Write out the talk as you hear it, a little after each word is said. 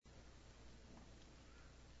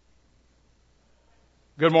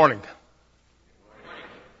Good morning.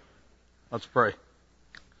 Let's pray.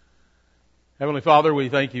 Heavenly Father, we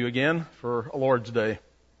thank you again for a Lord's Day,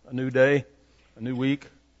 a new week,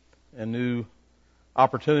 a new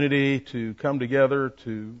opportunity to come together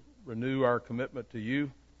to renew our commitment to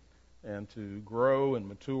you and to grow and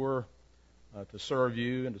mature, to serve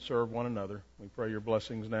you and to serve one another. We pray your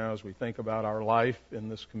blessings now as we think about our life in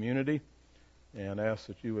this community and ask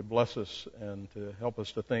that you would bless us and to help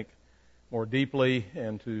us to think more deeply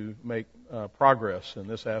and to make progress in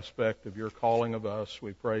this aspect of your calling of us.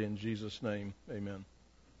 We pray in Jesus' name. Amen.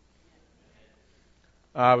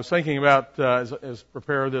 I was thinking about, as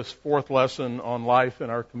prepare this fourth lesson on life in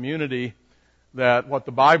our community, that what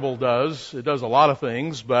the Bible does, it does a lot of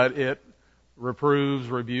things, but it reproves,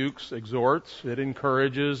 rebukes, exhorts, it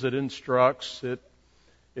encourages, it instructs,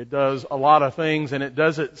 it does a lot of things, and it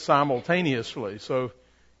does it simultaneously. So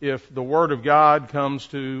if the Word of God comes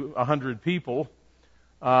to 100 people,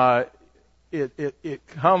 it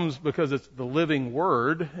comes because it's the living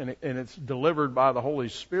Word and it's delivered by the Holy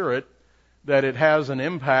Spirit, that it has an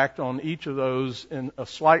impact on each of those in a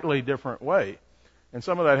slightly different way. And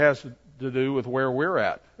some of that has to do with where we're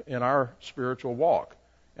at in our spiritual walk.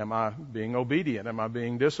 Am I being obedient? Am I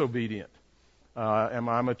being disobedient? Am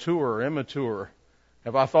I mature or immature?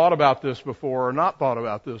 Have I thought about this before or not thought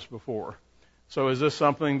about this before? So is this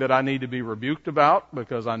something that I need to be rebuked about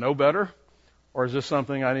because I know better? Or is this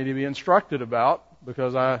something I need to be instructed about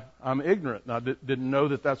because I'm ignorant and I didn't know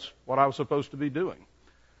that that's what I was supposed to be doing?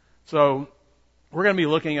 So we're going to be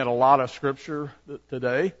looking at a lot of Scripture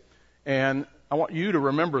today, and I want you to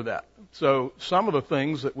remember that. So some of the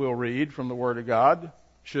things that we'll read from the Word of God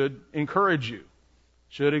should encourage you,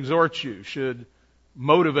 should exhort you, should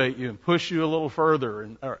motivate you and push you a little further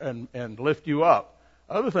and lift you up.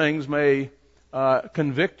 Other things may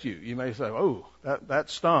convict you. You may say, oh, that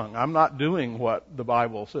stung. I'm not doing what the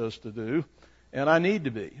Bible says to do, and I need to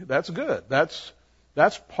be. That's good. That's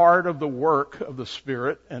part of the work of the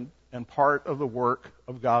Spirit and part of the work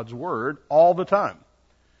of God's Word all the time.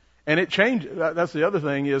 And it changes. That's the other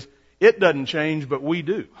thing is, it doesn't change, but we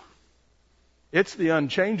do. It's the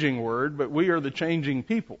unchanging Word, but we are the changing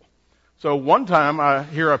people. So one time I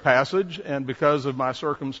hear a passage, and because of my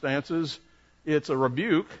circumstances, it's a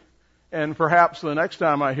rebuke. And perhaps the next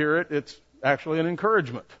time I hear it, it's actually an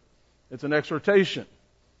encouragement. It's an exhortation.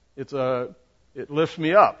 It lifts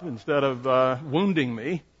me up instead of wounding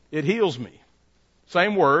me. It heals me.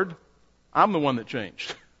 Same word. I'm the one that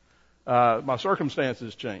changed. My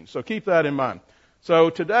circumstances changed. So keep that in mind. So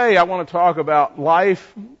today I want to talk about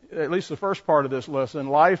life, at least the first part of this lesson,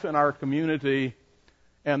 life in our community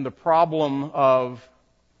and the problem of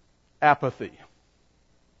apathy.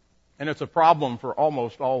 And it's a problem for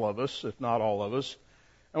almost all of us, if not all of us.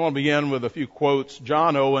 I want to begin with a few quotes.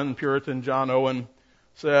 John Owen, Puritan John Owen,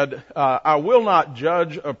 said, I will not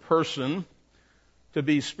judge a person to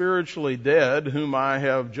be spiritually dead whom I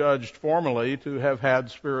have judged formerly to have had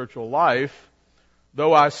spiritual life,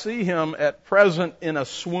 though I see him at present in a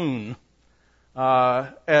swoon,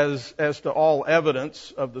 as to all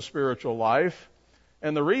evidence of the spiritual life.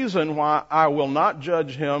 And the reason why I will not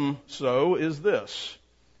judge him so is this.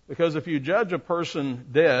 Because if you judge a person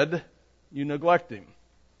dead, you neglect him.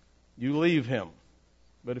 You leave him.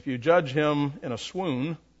 But if you judge him in a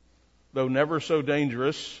swoon, though never so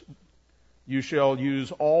dangerous, you shall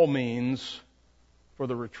use all means for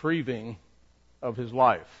the retrieving of his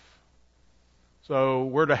life. So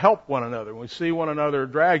we're to help one another. When we see one another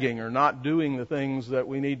dragging or not doing the things that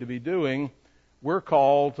we need to be doing, we're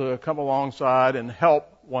called to come alongside and help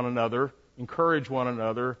one another, encourage one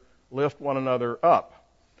another, lift one another up.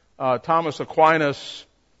 Thomas Aquinas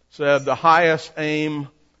said if the highest aim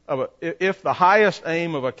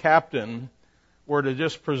of a captain were to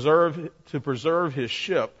just preserve his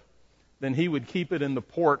ship, then he would keep it in the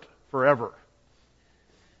port forever.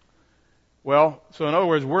 Well, so in other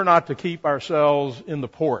words, we're not to keep ourselves in the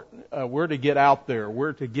port. We're to get out there.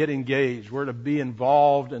 We're to get engaged. We're to be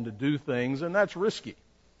involved and to do things, and that's risky.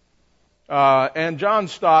 And John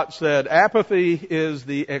Stott said, apathy is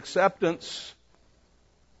the acceptance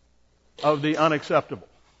of the unacceptable.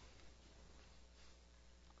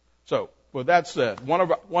 So, with that said, one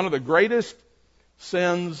of the greatest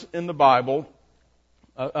sins in the Bible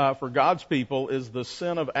for God's people is the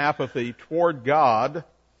sin of apathy toward God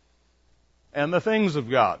and the things of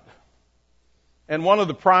God. And one of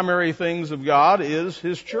the primary things of God is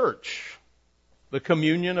His church, the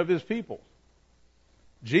communion of His people.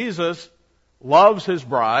 Jesus loves His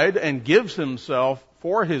bride and gives Himself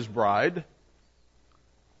for His bride.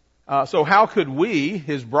 So how could we,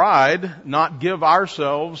 His bride, not give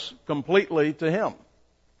ourselves completely to Him?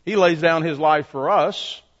 He lays down His life for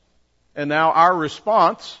us, and now our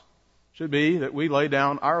response should be that we lay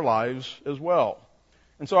down our lives as well.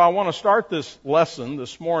 And so I want to start this lesson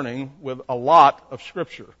this morning with a lot of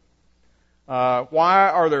Scripture. Why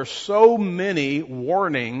are there so many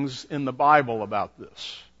warnings in the Bible about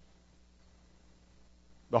this?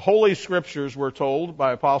 The Holy Scriptures, we're told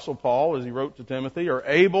by Apostle Paul, as he wrote to Timothy, are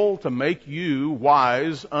able to make you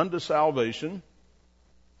wise unto salvation.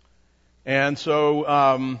 And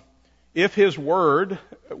so, if His Word,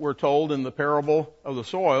 we're told in the parable of the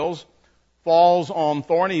soils, falls on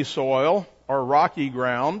thorny soil or rocky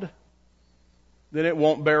ground, then it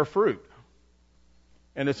won't bear fruit.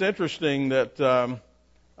 And it's interesting that the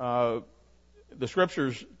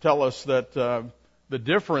Scriptures tell us that the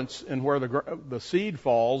difference in where the seed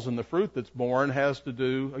falls and the fruit that's born has to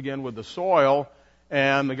do, again, with the soil.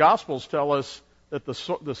 And the Gospels tell us that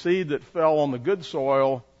the seed that fell on the good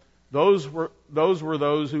soil, those were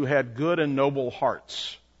those who had good and noble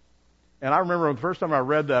hearts. And I remember the first time I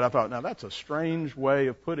read that, I thought, now that's a strange way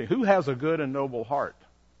of putting it. Who has a good and noble heart?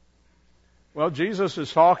 Well, Jesus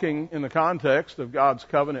is talking in the context of God's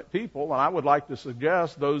covenant people, and I would like to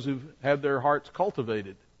suggest those who've had their hearts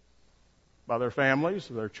cultivated by their families,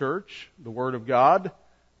 their church, the Word of God.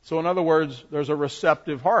 So in other words, there's a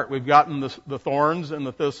receptive heart. We've gotten the thorns and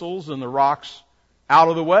the thistles and the rocks out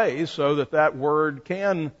of the way so that Word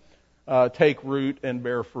can take root and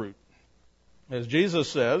bear fruit. As Jesus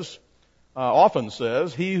says, often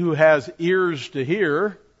says, he who has ears to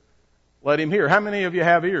hear, let him hear. How many of you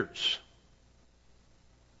have ears?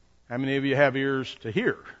 How many of you have ears to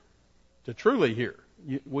hear? To truly hear?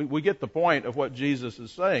 We get the point of what Jesus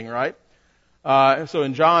is saying, right? So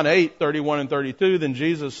in John 8:31 and 32, then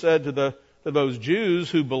Jesus said to those Jews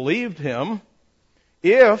who believed Him,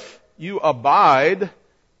 if you abide,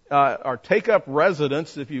 or take up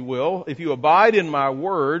residence, if you will, if you abide in my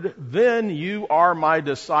word, then you are my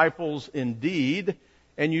disciples indeed,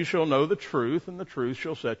 and you shall know the truth, and the truth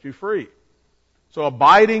shall set you free. So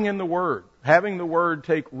abiding in the word, having the word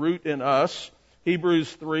take root in us,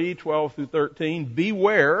 Hebrews 3:12 through 13,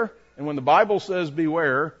 beware, and when the Bible says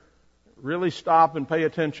beware, really stop and pay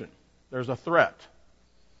attention. There's a threat.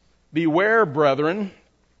 Beware, brethren,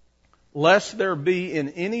 lest there be in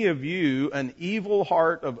any of you an evil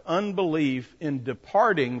heart of unbelief in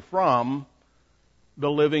departing from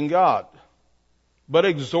the living God. But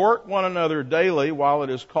exhort one another daily while it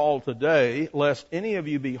is called today, lest any of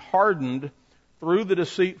you be hardened through the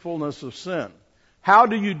deceitfulness of sin. How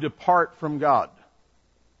do you depart from God?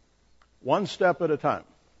 One step at a time,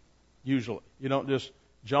 usually. You don't just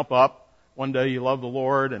jump up. One day you love the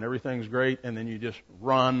Lord and everything's great, and then you just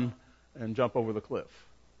run and jump over the cliff.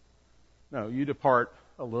 No, you depart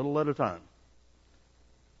a little at a time.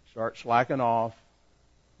 Start slacking off,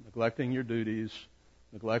 neglecting your duties,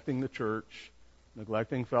 neglecting the church,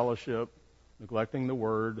 neglecting fellowship, neglecting the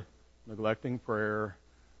Word, neglecting prayer.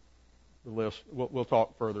 The list, we'll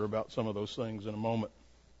talk further about some of those things in a moment.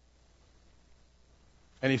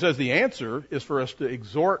 And he says the answer is for us to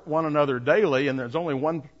exhort one another daily, and there's only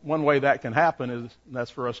one way that can happen, and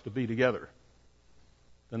that's for us to be together,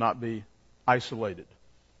 to not be isolated.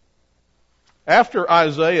 After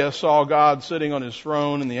Isaiah saw God sitting on His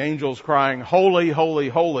throne and the angels crying, holy, holy,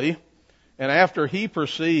 holy, and after he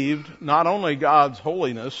perceived not only God's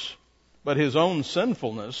holiness, but his own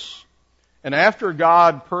sinfulness, and after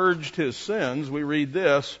God purged his sins, we read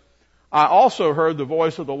this, I also heard the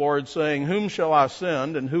voice of the Lord saying, whom shall I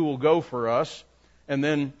send, and who will go for us? And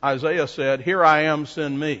then Isaiah said, here I am,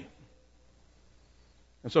 send me.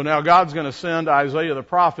 And so now God's going to send Isaiah the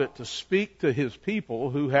prophet to speak to His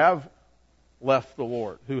people who have left the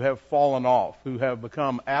Lord, who have fallen off, who have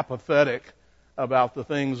become apathetic about the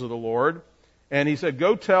things of the Lord. And he said,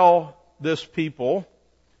 go tell this people,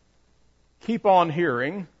 keep on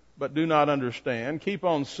hearing, but do not understand. Keep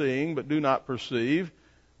on seeing, but do not perceive.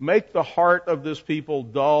 Make the heart of this people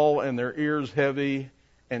dull and their ears heavy,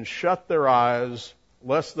 and shut their eyes,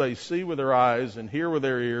 lest they see with their eyes and hear with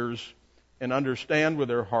their ears and understand with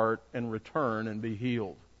their heart and return and be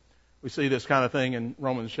healed. We see this kind of thing in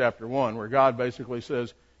Romans chapter 1, where God basically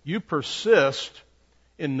says, you persist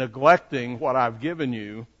in neglecting what I've given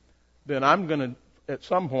you, then I'm going to, at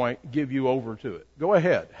some point, give you over to it. Go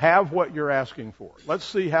ahead. Have what you're asking for. Let's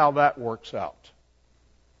see how that works out.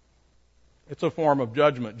 It's a form of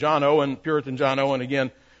judgment. John Owen, Puritan John Owen, again,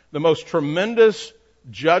 the most tremendous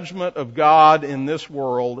judgment of God in this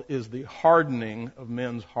world is the hardening of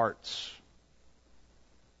men's hearts.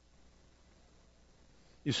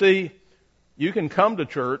 You see, you can come to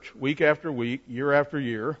church week after week, year after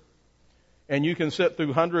year, and you can sit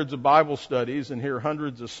through hundreds of Bible studies and hear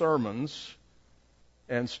hundreds of sermons,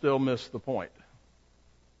 and still miss the point.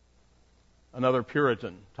 Another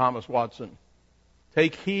Puritan, Thomas Watson.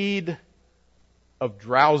 Take heed of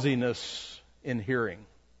drowsiness in hearing.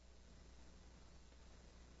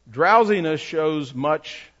 Drowsiness shows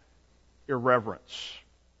much irreverence.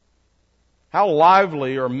 How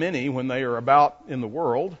lively are many when they are about in the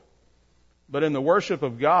world, but in the worship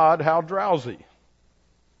of God, how drowsy.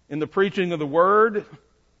 In the preaching of the word,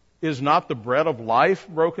 is not the bread of life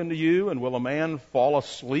broken to you, and will a man fall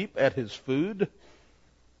asleep at his food?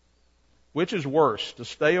 Which is worse, to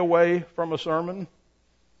stay away from a sermon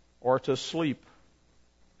or to sleep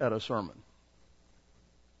at a sermon?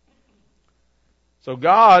 So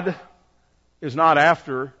God is not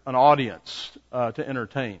after an audience to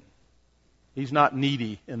entertain. He's not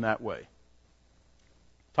needy in that way.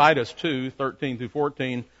 Titus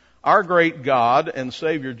 2:13-14, our great God and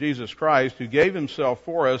Savior Jesus Christ, who gave himself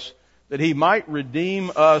for us that he might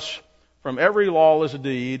redeem us from every lawless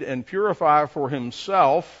deed and purify for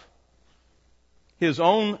himself his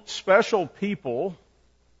own special people,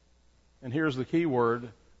 and here's the key word,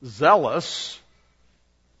 zealous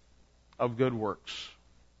of good works.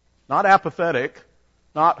 Not apathetic,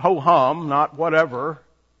 not ho-hum, not whatever.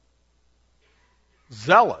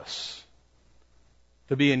 Zealous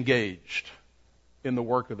to be engaged in the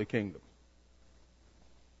work of the kingdom.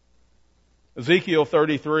 Ezekiel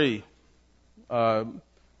 33,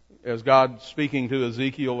 as God speaking to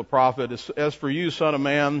Ezekiel the prophet, as for you, son of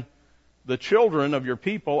man, the children of your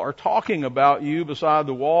people are talking about you beside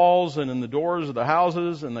the walls and in the doors of the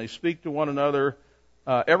houses, and they speak to one another,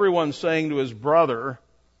 everyone saying to his brother,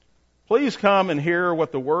 please come and hear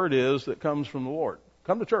what the word is that comes from the Lord.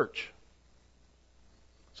 Come to church.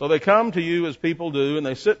 So they come to you as people do, and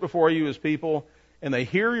they sit before you as people, and they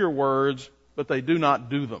hear your words, but they do not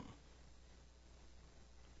do them.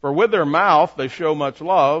 For with their mouth they show much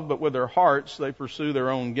love, but with their hearts they pursue their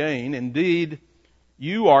own gain. Indeed,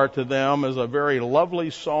 you are to them as a very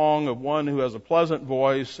lovely song of one who has a pleasant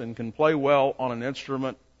voice and can play well on an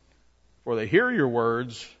instrument. For they hear your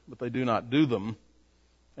words, but they do not do them.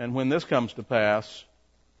 And when this comes to pass,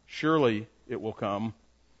 surely it will come,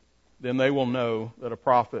 then they will know that a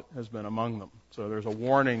prophet has been among them. So there's a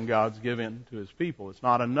warning God's given to his people. It's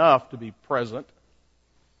not enough to be present.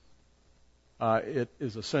 It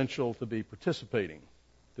is essential to be participating,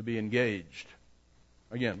 to be engaged.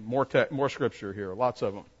 Again, more scripture here, lots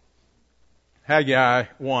of them. Haggai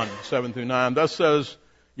 1:7-9. Thus says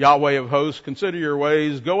Yahweh of hosts, consider your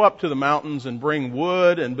ways, go up to the mountains and bring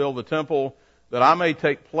wood and build a temple, that I may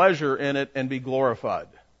take pleasure in it and be glorified,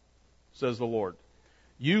 says the Lord.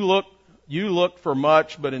 You looked for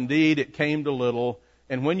much, but indeed it came to little,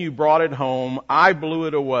 and when you brought it home, I blew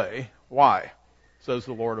it away. Why? Says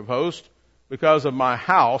the Lord of hosts, because of my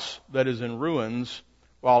house that is in ruins,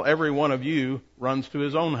 while every one of you runs to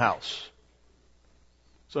his own house.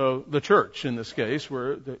 So the church, in this case,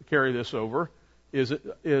 to carry this over, is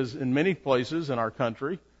in many places in our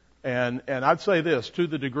country, and I'd say this, to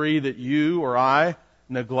the degree that you or I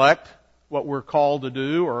neglect what we're called to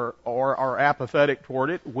do or are apathetic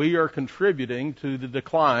toward it, we are contributing to the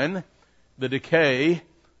decline, the decay,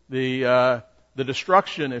 the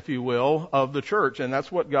destruction, if you will, of the church. And that's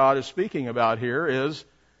what God is speaking about here is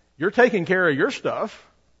you're taking care of your stuff.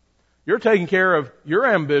 You're taking care of your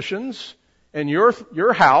ambitions and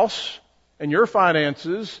your house and your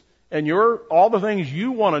finances and all the things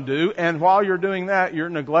you want to do. And while you're doing that, you're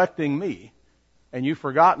neglecting me. And you've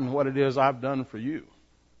forgotten what it is I've done for you.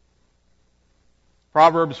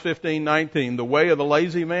 Proverbs 15:19, the way of the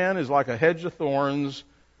lazy man is like a hedge of thorns,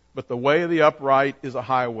 but the way of the upright is a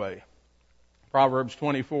highway. Proverbs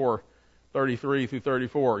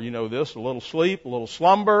 24:33-34, you know this, a little sleep, a little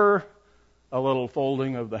slumber, a little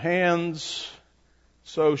folding of the hands,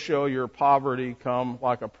 so shall your poverty come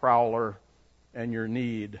like a prowler and your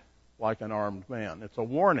need like an armed man. It's a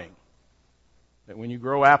warning that when you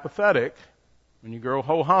grow apathetic, when you grow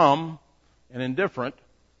ho-hum and indifferent,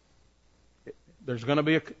 there are going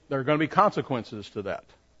to be consequences to that.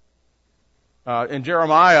 In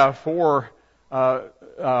Jeremiah 4,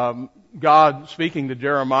 God speaking to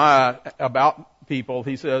Jeremiah about people,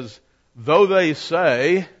 he says, though they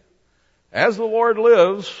say, as the Lord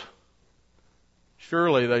lives,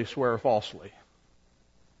 surely they swear falsely.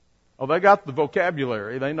 Oh, they got the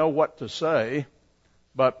vocabulary. They know what to say.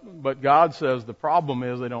 But God says the problem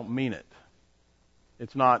is they don't mean it.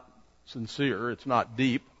 It's not sincere. It's not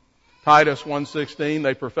deep. Titus 1:16,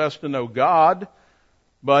 they profess to know God,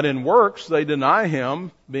 but in works they deny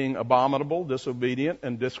Him, being abominable, disobedient,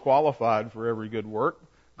 and disqualified for every good work.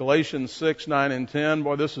 Galatians 6:9 and 10,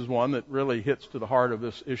 boy, this is one that really hits to the heart of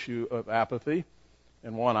this issue of apathy,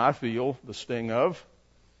 and one I feel the sting of.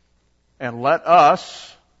 And let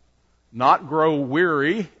us not grow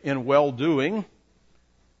weary in well-doing,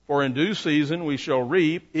 for in due season we shall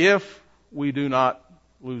reap if we do not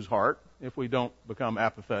lose heart, if we don't become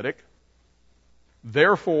apathetic.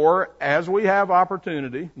 Therefore, as we have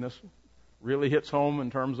opportunity, and this really hits home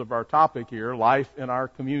in terms of our topic here, life in our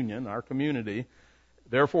communion, our community.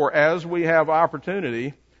 Therefore, as we have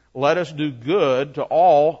opportunity, let us do good to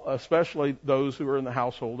all, especially those who are in the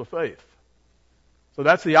household of faith. So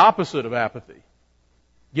that's the opposite of apathy.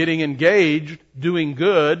 Getting engaged, doing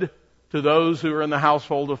good to those who are in the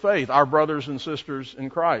household of faith, our brothers and sisters in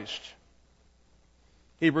Christ.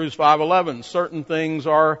 Hebrews 5:11, certain things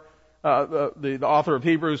are, the author of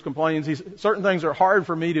Hebrews complains, certain things are hard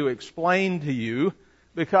for me to explain to you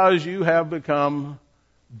because you have become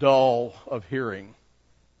dull of hearing.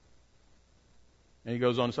 And he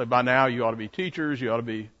goes on to say, by now you ought to be teachers, you ought to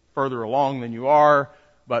be further along than you are,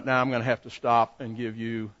 but now I'm going to have to stop and give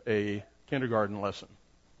you a kindergarten lesson.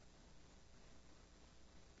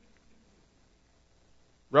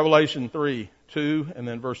 Revelation 3:2, and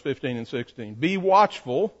then verse 15 and 16. Be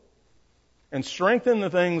watchful and strengthen the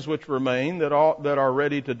things which remain that are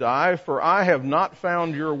ready to die, for I have not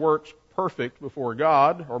found your works perfect before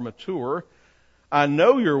God, or mature. I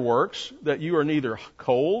know your works, that you are neither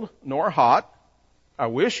cold nor hot. I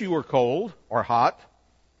wish you were cold or hot.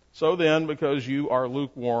 So then, because you are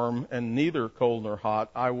lukewarm and neither cold nor hot,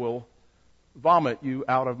 I will vomit you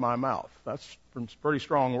out of my mouth. That's pretty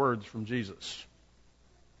strong words from Jesus.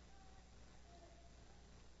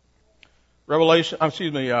 Romans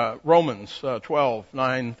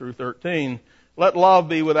 12:9 through 13. Let love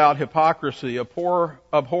be without hypocrisy.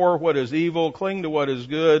 Abhor what is evil. Cling to what is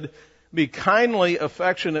good. Be kindly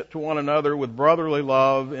affectionate to one another with brotherly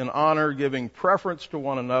love, in honor, giving preference to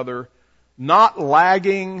one another, not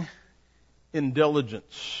lagging in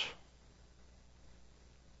diligence,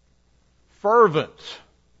 fervent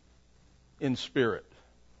in spirit,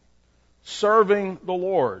 serving the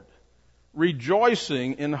Lord,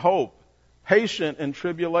 rejoicing in hope, patient in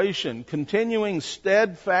tribulation, continuing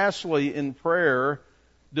steadfastly in prayer,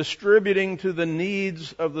 distributing to the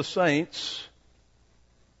needs of the saints,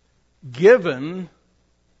 given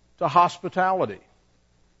to hospitality.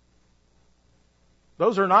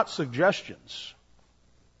 Those are not suggestions.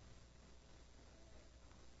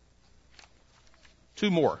 Two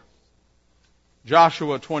more.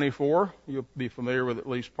 Joshua 24, you'll be familiar with at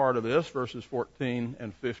least part of this, verses 14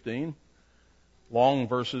 and 15. Long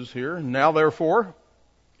verses here. Now therefore,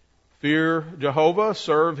 fear Jehovah,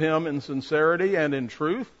 serve Him in sincerity and in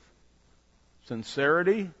truth.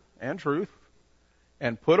 Sincerity and truth.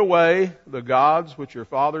 And put away the gods which your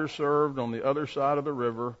fathers served on the other side of the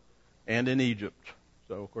river and in Egypt.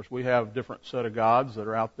 So, of course, we have a different set of gods that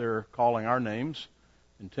are out there calling our names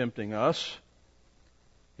and tempting us.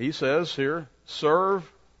 He says here,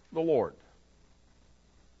 serve the Lord.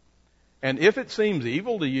 And if it seems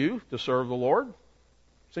evil to you to serve the Lord,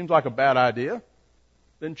 seems like a bad idea,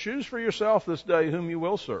 then choose for yourself this day whom you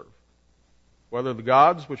will serve. Whether the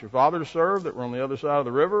gods which your fathers served that were on the other side of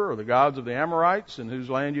the river, or the gods of the Amorites in whose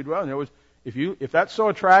land you dwell. In other words, if that's so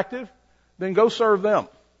attractive, then go serve them.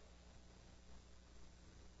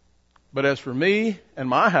 But as for me and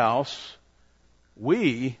my house,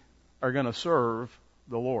 we are going to serve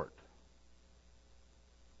the Lord.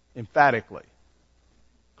 Emphatically,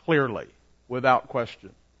 clearly, without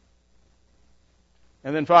question.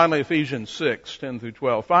 And then finally, Ephesians 6:10 through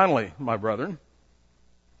 12. Finally, my brethren,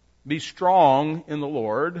 be strong in the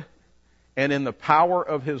Lord and in the power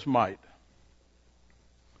of His might.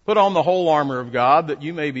 Put on the whole armor of God, that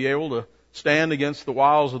you may be able to stand against the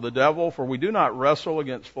wiles of the devil, for we do not wrestle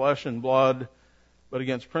against flesh and blood, but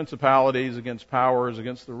against principalities, against powers,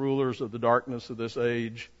 against the rulers of the darkness of this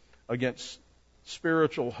age, against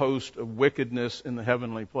spiritual host of wickedness in the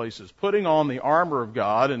heavenly places. Putting on the armor of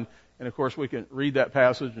God, and of course we can read that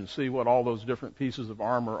passage and see what all those different pieces of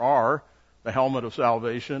armor are. The helmet of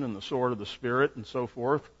salvation and the sword of the Spirit and so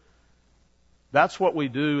forth. That's what we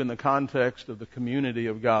do in the context of the community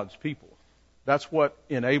of God's people. That's what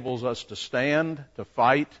enables us to stand, to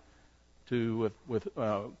fight, to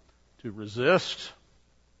resist.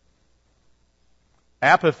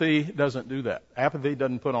 Apathy doesn't do that. Apathy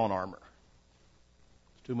doesn't put on armor.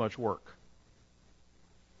 It's too much work.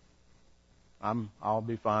 I'll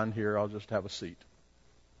be fine here. I'll just have a seat.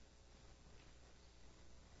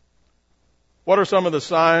 What are some of the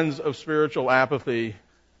signs of spiritual apathy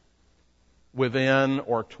within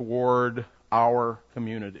or toward our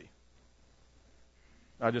community?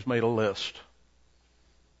 I just made a list.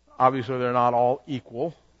 Obviously, they're not all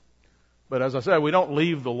equal. But as I said, we don't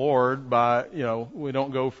leave the Lord by, we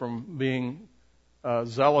don't go from being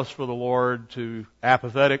zealous for the Lord to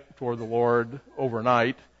apathetic toward the Lord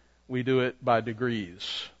overnight. We do it by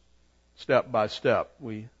degrees, step by step.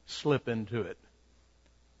 We slip into it.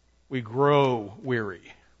 We grow weary.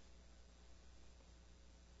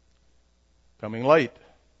 Coming late,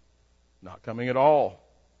 not coming at all,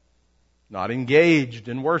 not engaged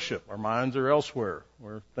in worship. Our minds are elsewhere.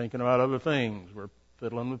 We're thinking about other things. We're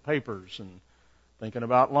fiddling with papers and thinking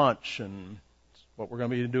about lunch and what we're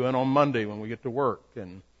going to be doing on Monday when we get to work,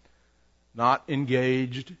 and not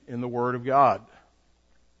engaged in the Word of God.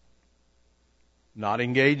 Not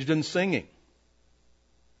engaged in singing.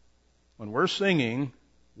 When we're singing,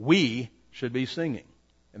 we should be singing.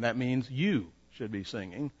 And that means you should be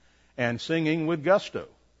singing, and singing with gusto.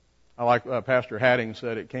 I like Pastor Hadding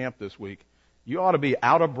said at camp this week, you ought to be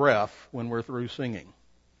out of breath when we're through singing.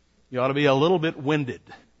 You ought to be a little bit winded.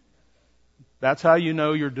 That's how you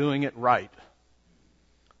know you're doing it right.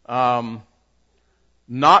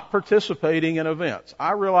 Not participating in events.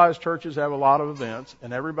 I realize churches have a lot of events,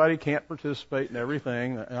 and everybody can't participate in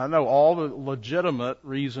everything. And I know all the legitimate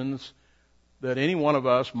reasons that any one of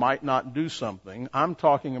us might not do something. I'm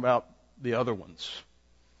talking about the other ones,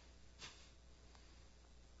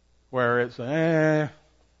 where it's, I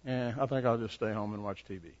think I'll just stay home and watch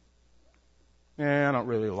TV. I don't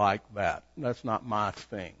really like that. That's not my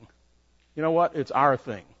thing. You know what? It's our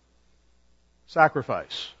thing.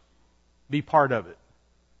 Sacrifice. Be part of it.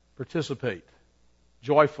 Participate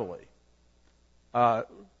joyfully.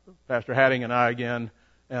 Pastor Hadding and I again,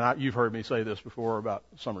 and you've heard me say this before about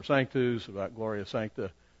Summer Sanctus, about Gloria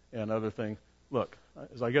Sancta, and other things. Look,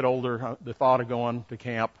 as I get older, the thought of going to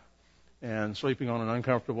camp and sleeping on an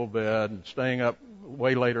uncomfortable bed and staying up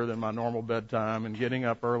way later than my normal bedtime and getting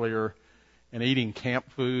up earlier and eating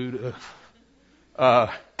camp food,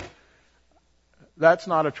 that's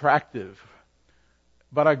not attractive.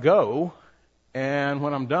 But I go, and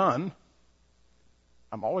when I'm done,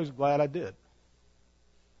 I'm always glad I did.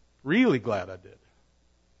 Really glad I did.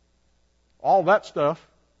 All that stuff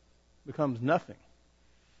becomes nothing.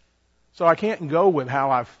 So I can't go with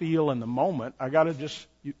how I feel in the moment. I got to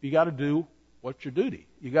you got to do what's your duty.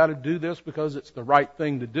 You got to do this because it's the right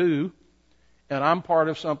thing to do, and I'm part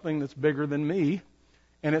of something that's bigger than me,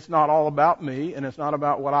 and it's not all about me, and it's not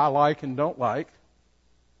about what I like and don't like.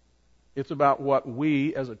 It's about what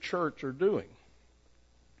we as a church are doing.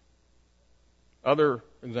 Other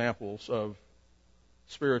examples of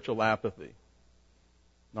spiritual apathy.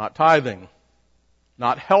 Not tithing.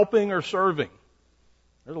 Not helping or serving.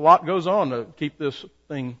 There's a lot goes on to keep this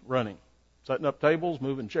thing running. Setting up tables,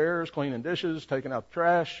 moving chairs, cleaning dishes, taking out the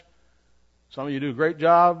trash. Some of you do a great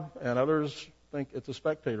job, and others think it's a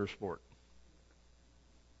spectator sport.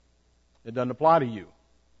 It doesn't apply to you.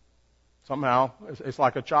 Somehow, it's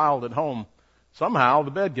like a child at home. Somehow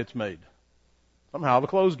the bed gets made. Somehow the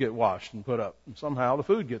clothes get washed and put up. And somehow the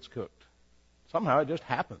food gets cooked. Somehow it just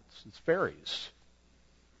happens. It's fairies.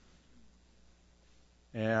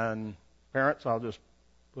 And parents, I'll just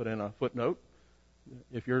put in a footnote.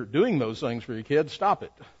 If you're doing those things for your kids, stop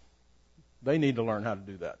it. They need to learn how to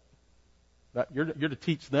do that. You're to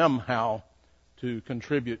teach them how to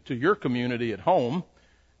contribute to your community at home,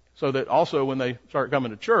 so that also when they start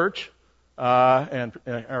coming to church and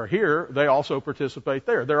are here, they also participate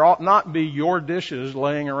there. There ought not be your dishes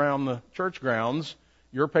laying around the church grounds,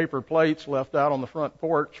 your paper plates left out on the front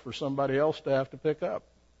porch for somebody else to have to pick up.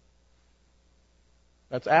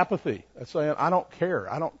 That's apathy. That's saying, I don't care.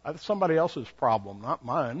 It's somebody else's problem, not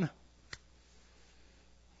mine.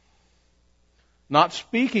 Not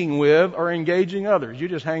speaking with or engaging others. You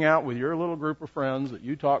just hang out with your little group of friends that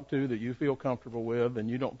you talk to, that you feel comfortable with, and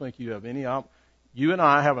you don't think you have any you and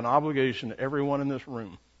I have an obligation to everyone in this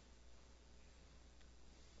room.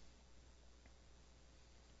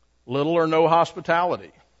 Little or no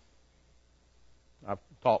hospitality. I've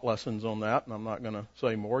taught lessons on that, and I'm not going to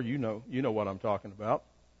say more. You know what I'm talking about.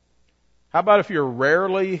 How about if you're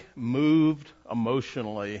rarely moved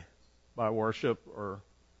emotionally by worship or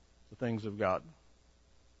the things of God?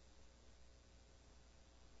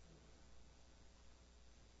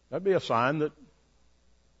 That'd be a sign that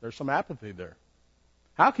there's some apathy there.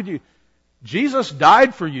 How could you? Jesus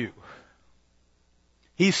died for you.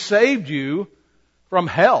 He saved you from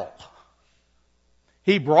hell.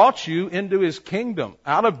 He brought you into His kingdom,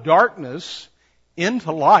 out of darkness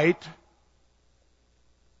into light.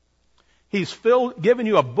 He's given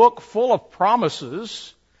you a book full of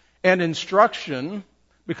promises and instruction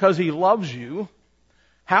because He loves you.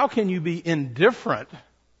 How can you be indifferent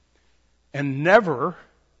and never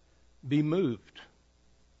be moved?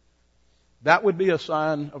 That would be a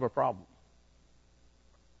sign of a problem.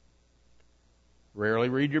 Rarely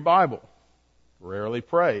read your Bible. rarely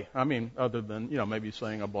pray. I mean, other than, maybe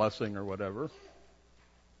saying a blessing or whatever.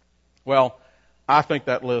 Well, I think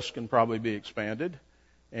that list can probably be expanded.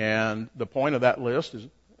 And the point of that list is,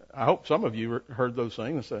 I hope some of you heard those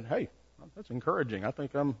things and said, hey, that's encouraging. I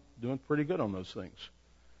think I'm doing pretty good on those things.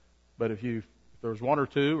 But if there's 1 or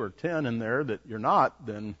 2 or 10 in there that you're not,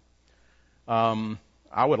 then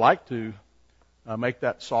I would like to make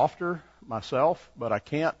that softer myself, but I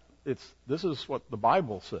can't. This is what the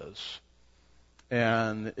Bible says.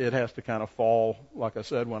 And it has to kind of fall, like I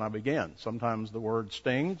said when I began. Sometimes the word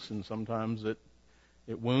stings, and sometimes it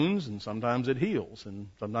wounds, and sometimes it heals, and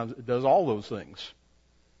sometimes it does all those things.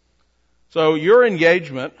 So your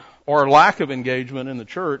engagement or lack of engagement in the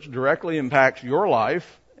church directly impacts your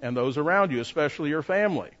life and those around you, especially your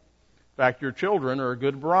family. In fact, your children are a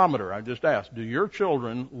good barometer. I just asked, do your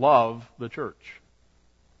children love the church?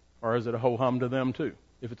 Or is it a ho-hum to them too?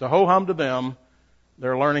 If it's a ho-hum to them,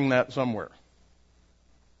 they're learning that somewhere.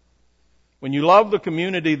 When you love the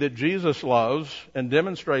community that Jesus loves and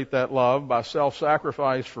demonstrate that love by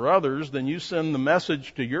self-sacrifice for others, then you send the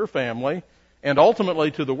message to your family and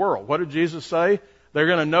ultimately to the world. What did Jesus say? They're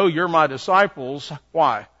going to know you're my disciples.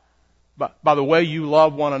 Why? By the way you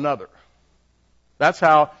love one another. That's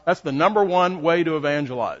the number one way to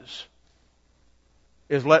evangelize,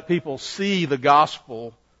 is let people see the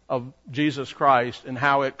gospel of Jesus Christ and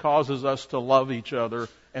how it causes us to love each other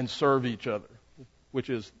and serve each other,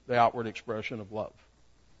 which is the outward expression of love.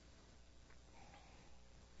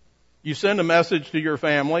 You send a message to your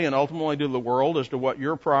family and ultimately to the world as to what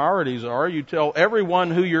your priorities are. You tell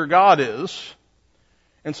everyone who your God is.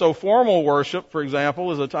 And so formal worship, for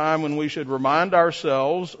example, is a time when we should remind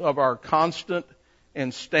ourselves of our constant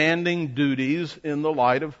and standing duties in the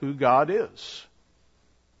light of who God is.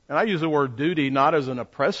 And I use the word duty not as an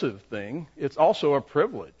oppressive thing. It's also a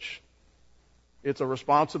privilege. It's a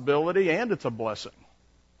responsibility and it's a blessing.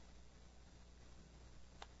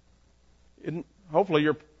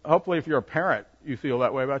 Hopefully if you're a parent, you feel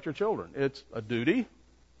that way about your children. It's a duty,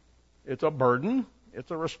 it's a burden,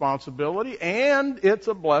 it's a responsibility, and it's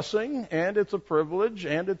a blessing, and it's a privilege,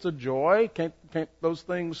 and it's a joy. Can't those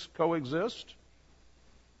things coexist?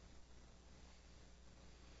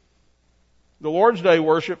 The Lord's Day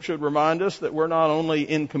worship should remind us that we're not only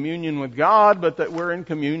in communion with God, but that we're in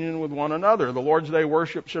communion with one another. The Lord's Day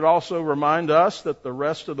worship should also remind us that the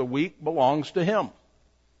rest of the week belongs to Him.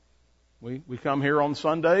 We come here on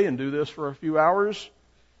Sunday and do this for a few hours,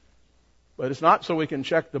 but it's not so we can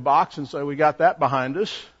check the box and say we got that behind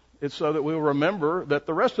us. It's so that we'll remember that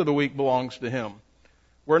the rest of the week belongs to Him.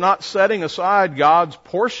 We're not setting aside God's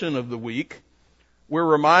portion of the week. We're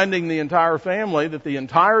reminding the entire family that the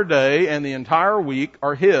entire day and the entire week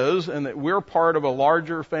are His, and that we're part of a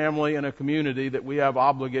larger family and a community that we have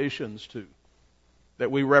obligations to,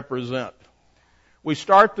 that we represent. We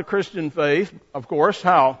start the Christian faith, of course,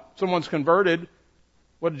 how? Someone's converted.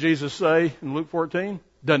 What did Jesus say in Luke 14?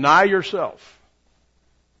 Deny yourself.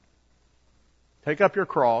 Take up your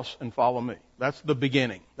cross and follow me. That's the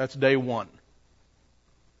beginning. That's day one.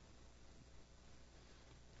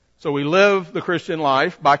 So we live the Christian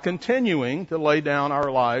life by continuing to lay down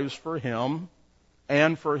our lives for Him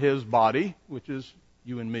and for His body, which is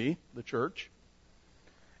you and me, the church.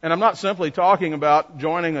 And I'm not simply talking about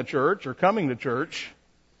joining a church or coming to church,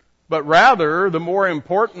 but rather the more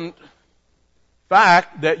important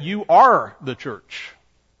fact that you are the church.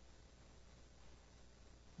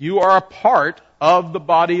 You are a part of the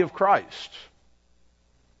body of Christ.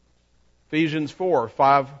 Ephesians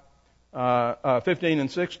 4:15 and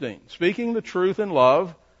 16. Speaking the truth in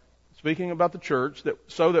love, speaking about the church,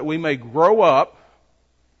 so that we may grow up,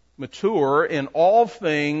 mature in all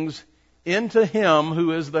things into Him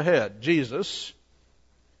who is the head, Jesus,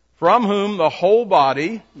 from whom the whole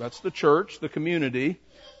body, that's the church, the community,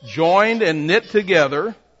 joined and knit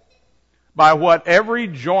together by what every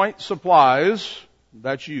joint supplies,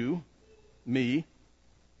 that's you, me,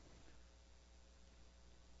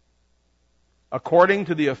 according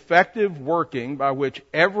to the effective working by which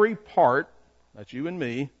every part, that's you and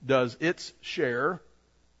me, does its share,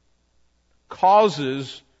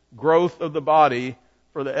 causes growth of the body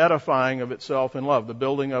for the edifying of itself in love, the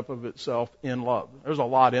building up of itself in love. There's a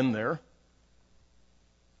lot in there.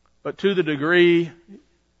 But to the degree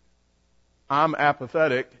I'm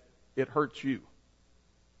apathetic, it hurts you.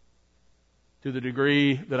 To the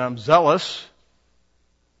degree that I'm zealous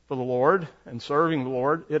for the Lord and serving the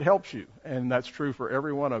Lord, it helps you. And that's true for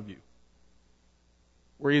every one of you.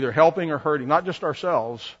 We're either helping or hurting, not just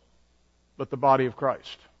ourselves, but the body of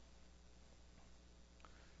Christ.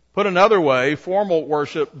 Put another way, formal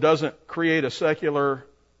worship doesn't create a secular,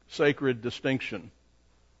 sacred distinction.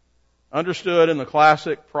 Understood in the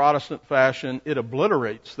classic Protestant fashion, it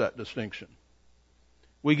obliterates that distinction.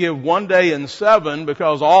 We give 1 day in 7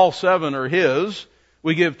 because all 7 are His.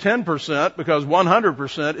 We give 10% because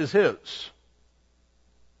 100% is His.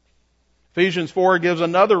 Ephesians 4 gives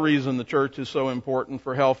another reason the church is so important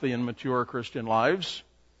for healthy and mature Christian lives.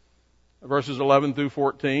 Verses 11 through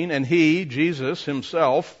 14, and He, Jesus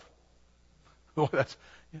Himself,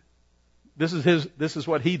 this is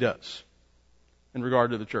what He does in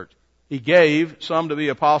regard to the church. He gave some to be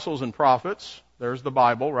apostles and prophets. There's the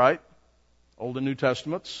Bible, right? Old and New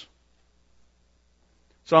Testaments.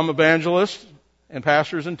 Some evangelists and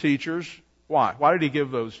pastors and teachers. Why? Why did He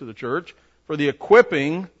give those to the church? For the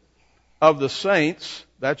equipping of the saints,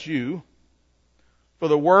 that's you, for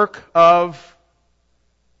the work of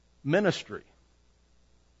ministry.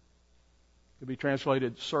 It could be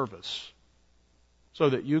translated service, so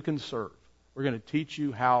that you can serve. We're going to teach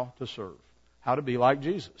you how to serve, how to be like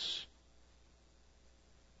Jesus.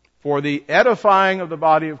 For the edifying of the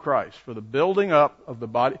body of Christ, for the building up of the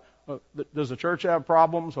body. Does the church have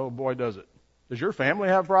problems? Oh boy, does it. Does your family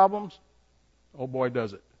have problems? Oh boy,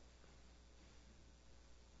 does it.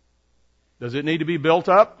 Does it need to be built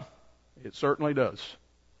up? It certainly does.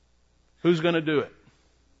 Who's going to do it?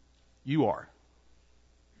 You are.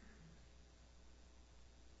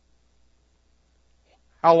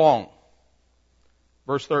 How long?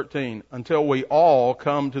 Verse 13, until we all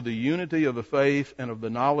come to the unity of the faith and of the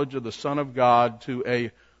knowledge of the Son of God, to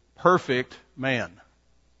a perfect man.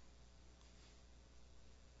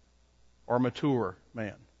 Or mature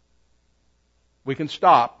man. We can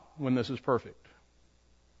stop when this is perfect.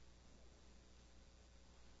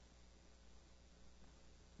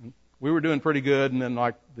 We were doing pretty good, and then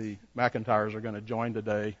like the McIntyres are going to join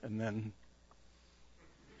today, and then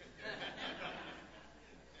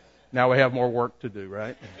now we have more work to do,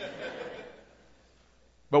 right?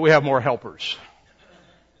 But we have more helpers.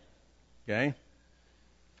 Okay?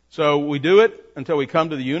 So we do it until we come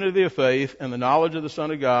to the unity of faith and the knowledge of the Son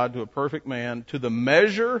of God, to a perfect man, to the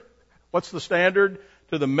measure, what's the standard?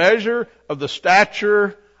 To the measure of the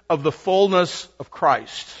stature of the fullness of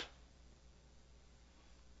Christ.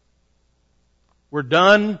 We're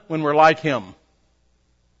done when we're like Him.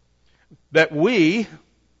 That we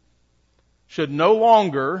should no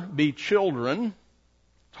longer be children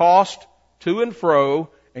tossed to and fro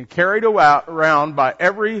and carried around by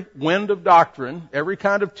every wind of doctrine, every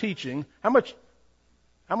kind of teaching. How much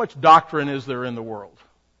doctrine is there in the world?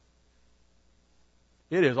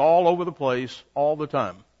 It is all over the place all the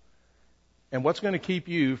time. And what's going to keep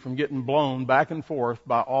you from getting blown back and forth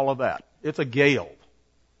by all of that? It's a gale.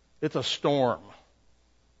 It's a storm.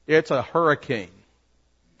 It's a hurricane.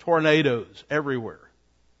 Tornadoes everywhere.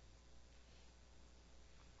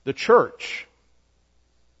 The church,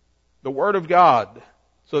 the Word of God,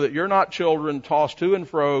 so that you're not children tossed to and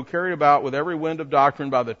fro, carried about with every wind of doctrine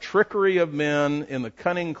by the trickery of men in the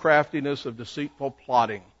cunning craftiness of deceitful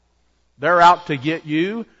plotting. They're out to get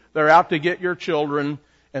you. They're out to get your children.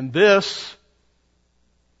 And this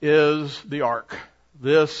is the ark.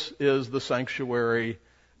 This is the sanctuary.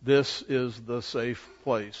 This is the safe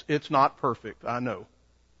place. It's not perfect, I know.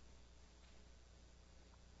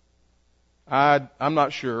 I'm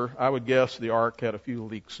not sure. I would guess the ark had a few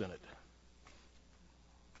leaks in it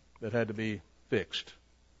that had to be fixed.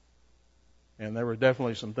 And there were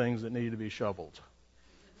definitely some things that needed to be shoveled.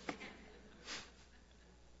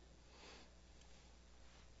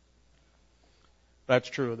 That's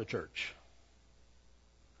true of the church.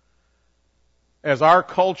 As our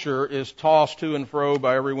culture is tossed to and fro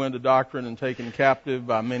by every wind of doctrine and taken captive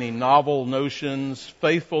by many novel notions,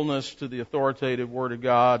 faithfulness to the authoritative Word of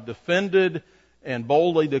God, defended and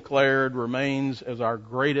boldly declared, remains as our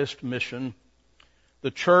greatest mission. The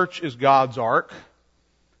church is God's ark,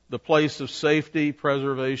 the place of safety,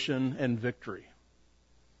 preservation, and victory.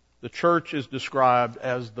 The church is described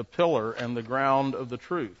as the pillar and the ground of the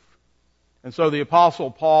truth. And so the Apostle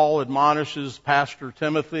Paul admonishes Pastor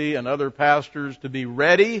Timothy and other pastors to be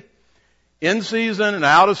ready in season and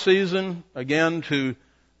out of season, again, to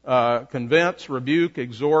convince, rebuke,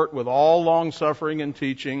 exhort with all long-suffering and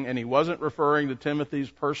teaching. And he wasn't referring to Timothy's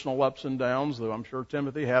personal ups and downs, though I'm sure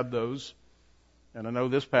Timothy had those, and I know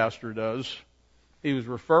this pastor does. He was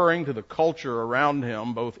referring to the culture around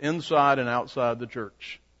him, both inside and outside the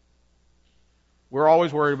church. We're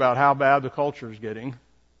always worried about how bad the culture is getting,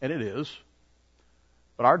 and it is.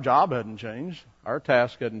 But our job hadn't changed. Our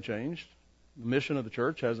task hadn't changed. The mission of the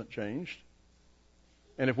church hasn't changed.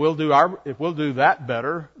 And if we'll do that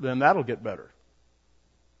better, then that'll get better.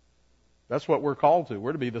 That's what we're called to.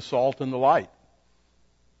 We're to be the salt and the light.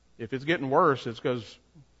 If it's getting worse, it's because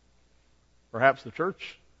perhaps the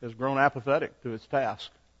church has grown apathetic to its task.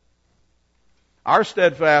 Our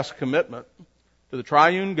steadfast commitment to the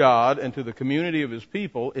triune God and to the community of His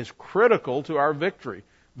people is critical to our victory.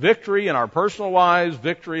 Victory in our personal lives,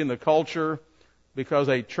 victory in the culture, because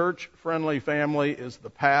a church-friendly family is the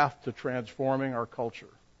path to transforming our culture.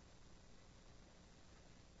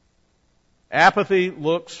 Apathy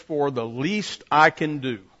looks for the least I can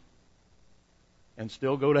do and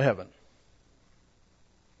still go to heaven.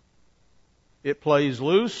 It plays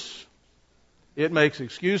loose, it makes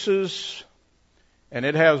excuses, and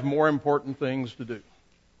it has more important things to do.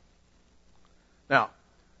 Now,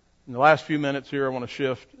 in the last few minutes here, I want to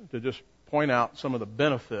shift to just point out some of the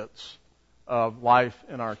benefits of life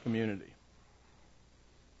in our community.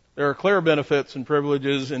 There are clear benefits and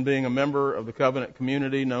privileges in being a member of the covenant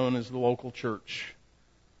community known as the local church.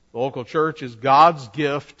 The local church is God's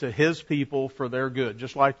gift to His people for their good,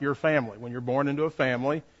 just like your family. When you're born into a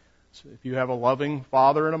family, if you have a loving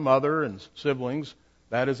father and a mother and siblings,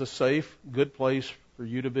 that is a safe, good place for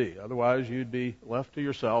you to be. Otherwise, you'd be left to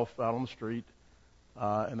yourself out on the street,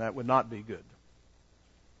 and that would not be good.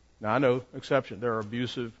 Now, I know exception. There are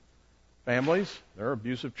abusive families. There are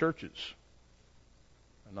abusive churches.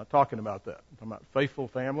 I'm not talking about that. I'm talking about faithful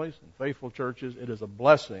families and faithful churches. It is a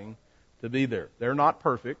blessing to be there. They're not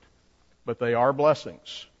perfect, but they are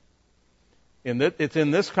blessings. It's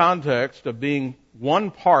in this context of being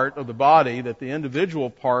one part of the body that the individual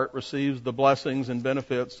part receives the blessings and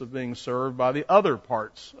benefits of being served by the other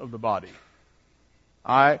parts of the body.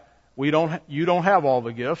 You don't have all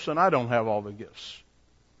the gifts, and I don't have all the gifts.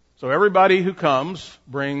 So everybody who comes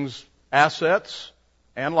brings assets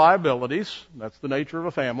and liabilities. That's the nature of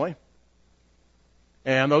a family.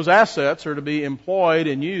 And those assets are to be employed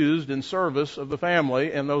and used in service of the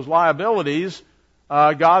family. And those liabilities,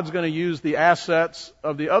 God's going to use the assets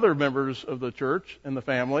of the other members of the church and the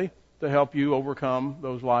family to help you overcome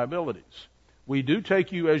those liabilities. We do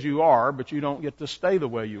take you as you are, but you don't get to stay the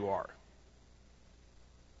way you are.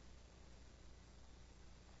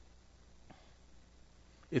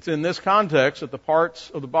 It's in this context that the parts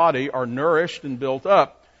of the body are nourished and built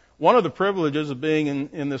up. One of the privileges of being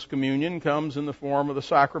in this communion comes in the form of the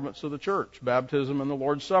sacraments of the church, baptism and the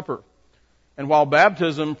Lord's Supper. And while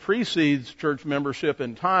baptism precedes church membership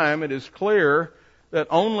in time, it is clear that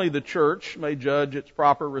only the church may judge its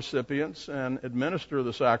proper recipients and administer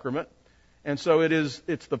the sacrament. And so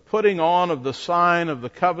it's the putting on of the sign of the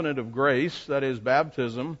covenant of grace, that is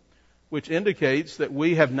baptism, which indicates that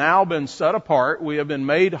we have now been set apart. We have been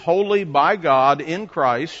made holy by God in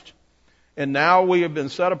Christ, and now we have been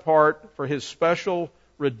set apart for His special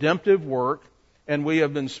redemptive work, and we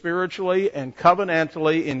have been spiritually and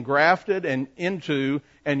covenantally engrafted and into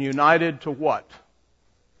and united to what?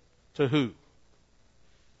 To who?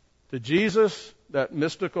 To Jesus, that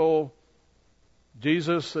mystical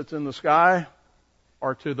Jesus that's in the sky,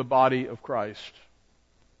 or to the body of Christ?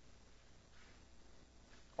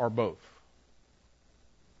 Or both.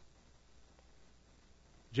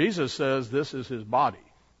 Jesus says this is His body.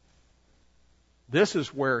 This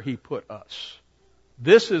is where He put us.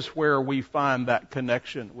 This is where we find that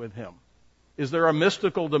connection with Him. Is there a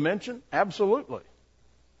mystical dimension? Absolutely.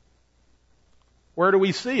 Where do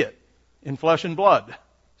we see it? In flesh and blood,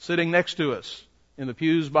 sitting next to us, in the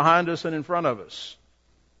pews behind us and in front of us,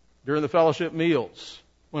 during the fellowship meals,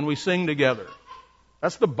 when we sing together.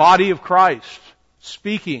 That's the body of Christ.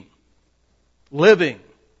 Speaking, living,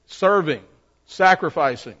 serving,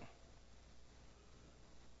 sacrificing.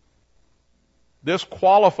 This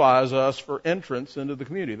qualifies us for entrance into the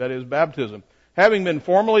community, that is baptism. Having been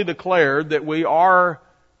formally declared that we are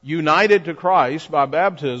united to Christ by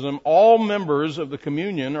baptism, all members of the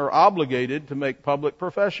communion are obligated to make public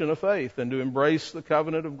profession of faith and to embrace the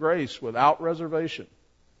covenant of grace without reservation.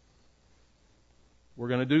 We're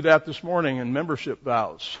going to do that this morning in membership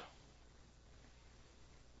vows.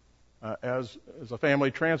 As a family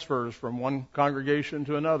transfers from one congregation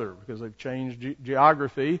to another because they've changed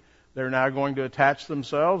geography, they're now going to attach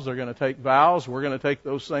themselves. They're going to take vows. We're going to take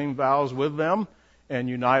those same vows with them and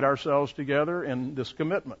unite ourselves together in this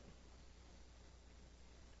commitment.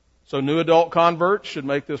 So new adult converts should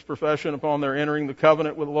make this profession upon their entering the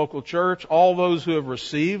covenant with the local church. All those who have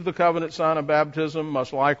received the covenant sign of baptism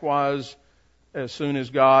must likewise, as soon as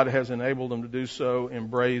God has enabled them to do so,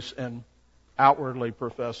 embrace and outwardly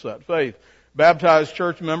profess that faith. Baptized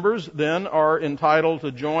church members then are entitled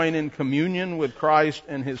to join in communion with Christ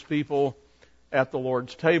and His people at the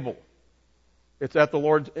Lord's table. It's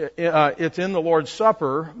in the Lord's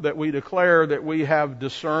Supper that we declare that we have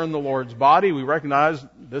discerned the Lord's body. We recognize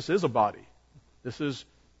this is a body. This is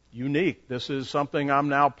unique. This is something I'm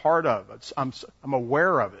now part of. I'm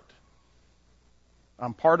aware of it.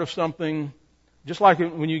 I'm part of something. Just like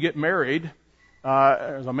when you get married,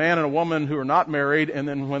 there's a man and a woman who are not married, and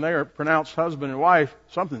then when they are pronounced husband and wife,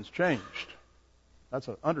 something's changed. That's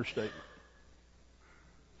an understatement.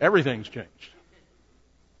 Everything's changed.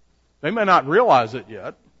 They may not realize it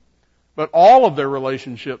yet, but all of their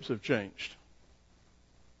relationships have changed.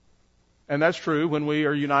 And that's true when we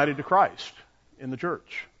are united to Christ in the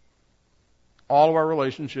church. All of our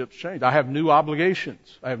relationships change. I have new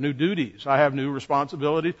obligations. I have new duties. I have new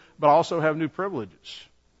responsibilities, but I also have new privileges,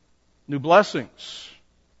 new blessings.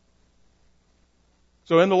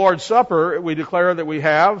 So in the Lord's Supper, we declare that we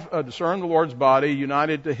have discerned the Lord's body,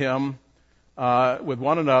 united to Him with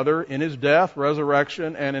one another in His death,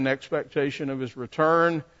 resurrection, and in expectation of His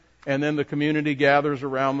return. And then the community gathers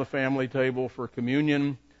around the family table for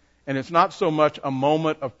communion. And it's not so much a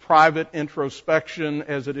moment of private introspection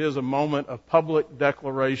as it is a moment of public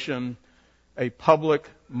declaration, a public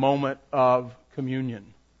moment of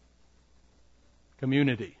communion.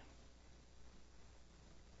 Community.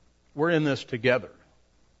 We're in this together.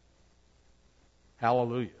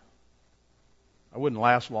 Hallelujah. I wouldn't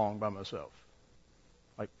last long by myself.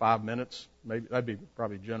 Like 5 minutes, maybe that'd be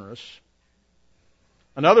probably generous.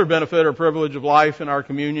 Another benefit or privilege of life in our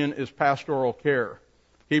communion is pastoral care.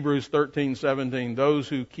 Hebrews 13:17, those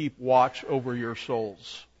who keep watch over your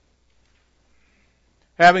souls.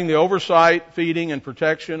 Having the oversight, feeding, and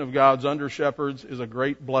protection of God's under-shepherds is a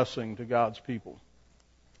great blessing to God's people.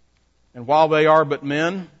 And while they are but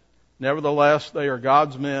men, nevertheless they are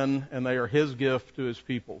God's men, and they are His gift to His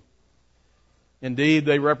people. Indeed,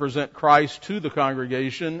 they represent Christ to the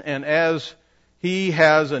congregation, and as He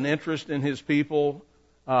has an interest in His people,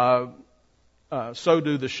 so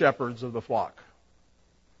do the shepherds of the flock.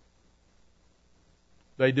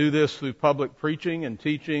 They do this through public preaching and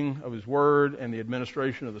teaching of His Word and the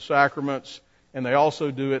administration of the sacraments, and they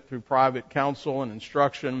also do it through private counsel and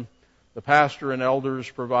instruction. The pastor and elders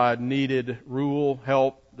provide needed rule,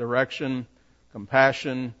 help, direction,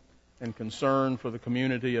 compassion, and concern for the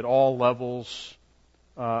community at all levels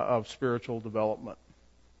of spiritual development.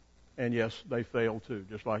 And yes, they fail too,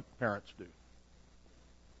 just like parents do.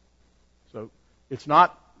 So it's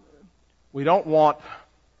not, we don't want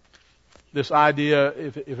this idea,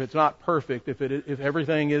 if it's not perfect, if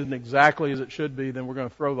everything isn't exactly as it should be, then we're going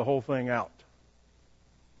to throw the whole thing out.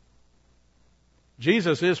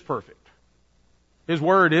 Jesus is perfect. His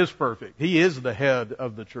Word is perfect. He is the head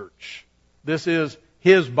of the church. This is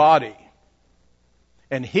His body.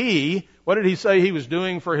 And He, what did He say He was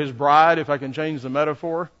doing for His bride, if I can change the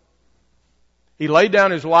metaphor? He laid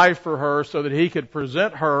down His life for her so that He could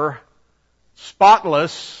present her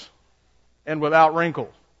spotless and without wrinkle.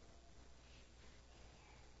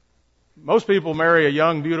 Most people marry a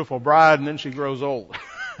young, beautiful bride and then she grows old.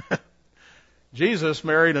 Jesus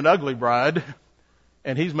married an ugly bride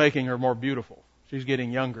and He's making her more beautiful. She's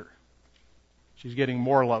getting younger. She's getting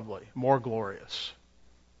more lovely, more glorious.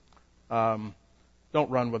 Don't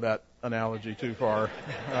run with that analogy too far.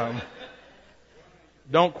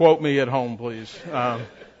 Don't quote me at home, please.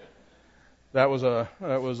 That was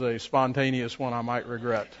a spontaneous one I might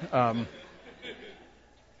regret.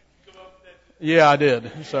 Yeah, I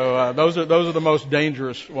did. So those are the most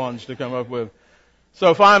dangerous ones to come up with.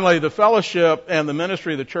 So finally, the fellowship and the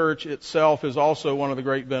ministry of the church itself is also one of the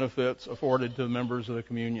great benefits afforded to the members of the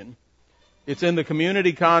communion. It's in the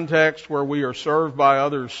community context where we are served by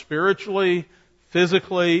others spiritually,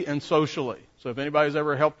 physically, and socially. So if anybody's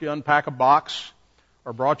ever helped you unpack a box,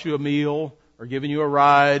 or brought you a meal, or given you a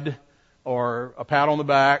ride, or a pat on the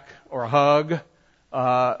back, or a hug,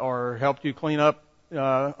 or helped you clean up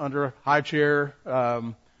under a high chair,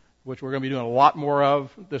 which we're going to be doing a lot more of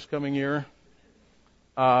this coming year,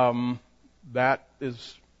 that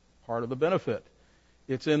is part of the benefit.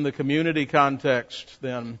 It's in the community context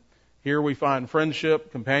then. Here we find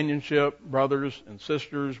friendship, companionship, brothers and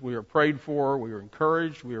sisters. We are prayed for, we are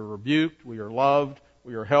encouraged, we are rebuked, we are loved,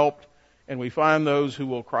 we are helped, and we find those who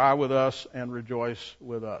will cry with us and rejoice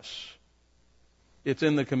with us. It's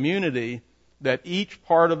in the community that each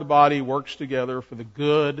part of the body works together for the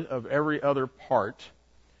good of every other part.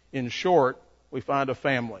 In short, we find a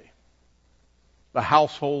family, the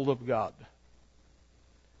household of God.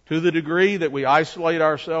 To the degree that we isolate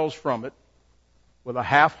ourselves from it with a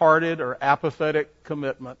half-hearted or apathetic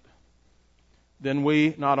commitment, then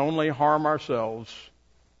we not only harm ourselves,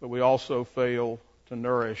 but we also fail to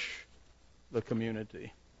nourish the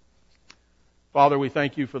community. Father, we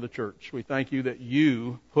thank you for the church. We thank you that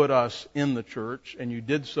you put us in the church, and you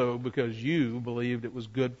did so because you believed it was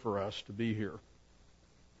good for us to be here.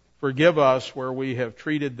 Forgive us where we have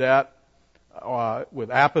treated that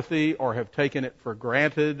with apathy or have taken it for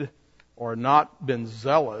granted or not been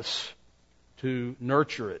zealous to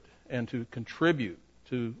nurture it and to contribute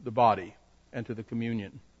to the body and to the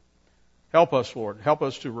communion. Help us, Lord. Help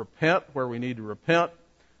us to repent where we need to repent.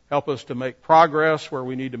 Help us to make progress where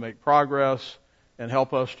we need to make progress. And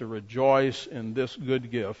help us to rejoice in this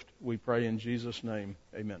good gift. We pray in Jesus' name.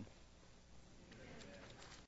 Amen.